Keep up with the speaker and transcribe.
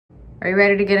Are you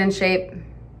ready to get in shape?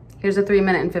 Here's a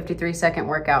 3-minute and 53-second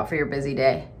workout for your busy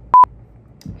day.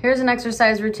 Here's an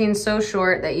exercise routine so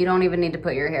short that you don't even need to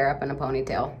put your hair up in a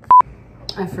ponytail.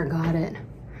 I forgot it.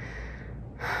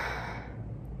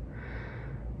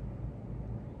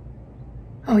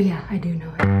 Oh yeah, I do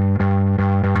know it.